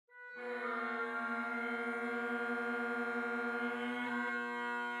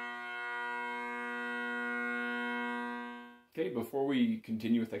Okay, before we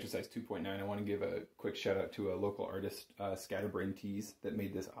continue with exercise 2.9, I want to give a quick shout out to a local artist, Scatterbrain Tees, that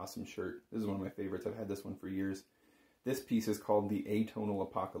made this awesome shirt. This is one of my favorites. I've had this one for years. This piece is called the Atonal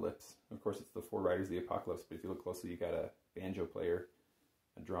Apocalypse. Of course, it's the four riders of the apocalypse, but if you look closely, you got a banjo player,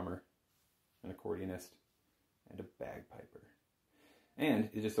 a drummer, an accordionist, and a bagpiper. And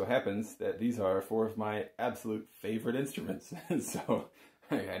it just so happens that these are four of my absolute favorite instruments, so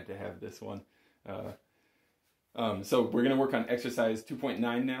I had to have this one. So we're going to work on exercise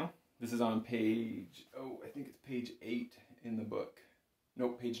 2.9 now. This is on page, I think it's page 8 in the book.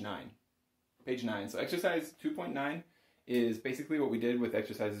 Nope, page 9. Page 9. So exercise 2.9 is basically what we did with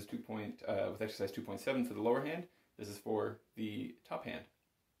exercises with exercise 2.7 for the lower hand. This is for the top hand.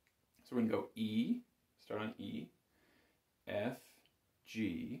 So we're going to go E, start on E, F,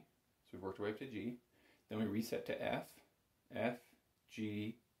 G. So we've worked our way up to G. Then we reset to F, F,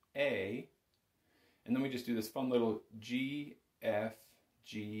 G, A. And then we just do this fun little G, F,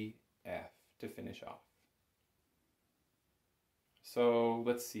 G, F to finish off. So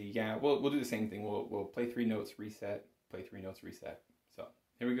let's see, yeah, we'll do the same thing. We'll play 3 notes, reset, play 3 notes, reset. So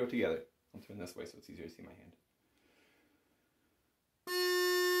here we go together. I'll turn this way so it's easier to see my hand.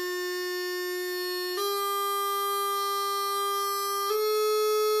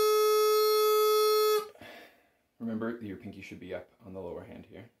 Remember that your pinky should be up on the lower hand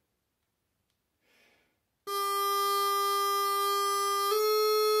here.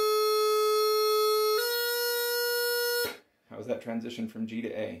 How was that transition from G to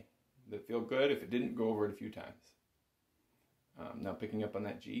A? Did it feel good? If it didn't, go over it a few times. Now picking up on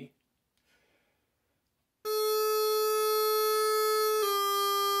that G.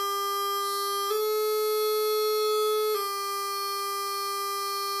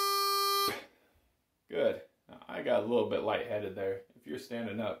 Good. Now, I got a little bit lightheaded there. If you're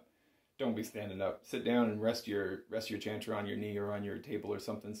standing up, don't be standing up. Sit down and rest your chanter on your knee or on your table or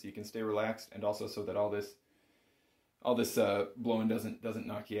something so you can stay relaxed, and also so that all this blowing doesn't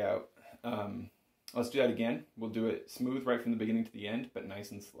knock you out. Let's do that again. We'll do it smooth right from the beginning to the end, but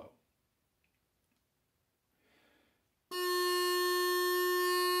nice and slow.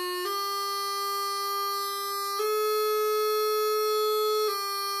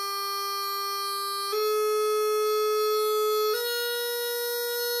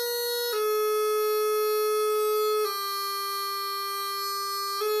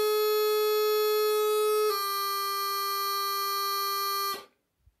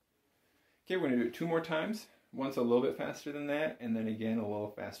 Okay, we're going to do it 2 more times. Once a little bit faster than that, and then again a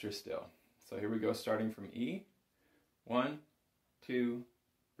little faster still. So here we go, starting from E. 1, 2,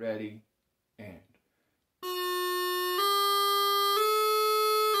 ready, and.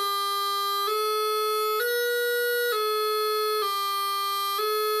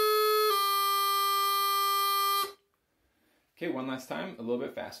 Okay, one last time, a little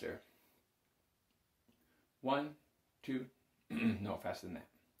bit faster. 1, 2, no, faster than that.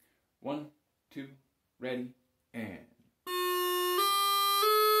 1, 2, ready, and.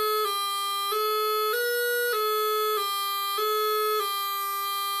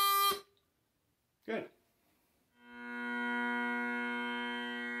 Good.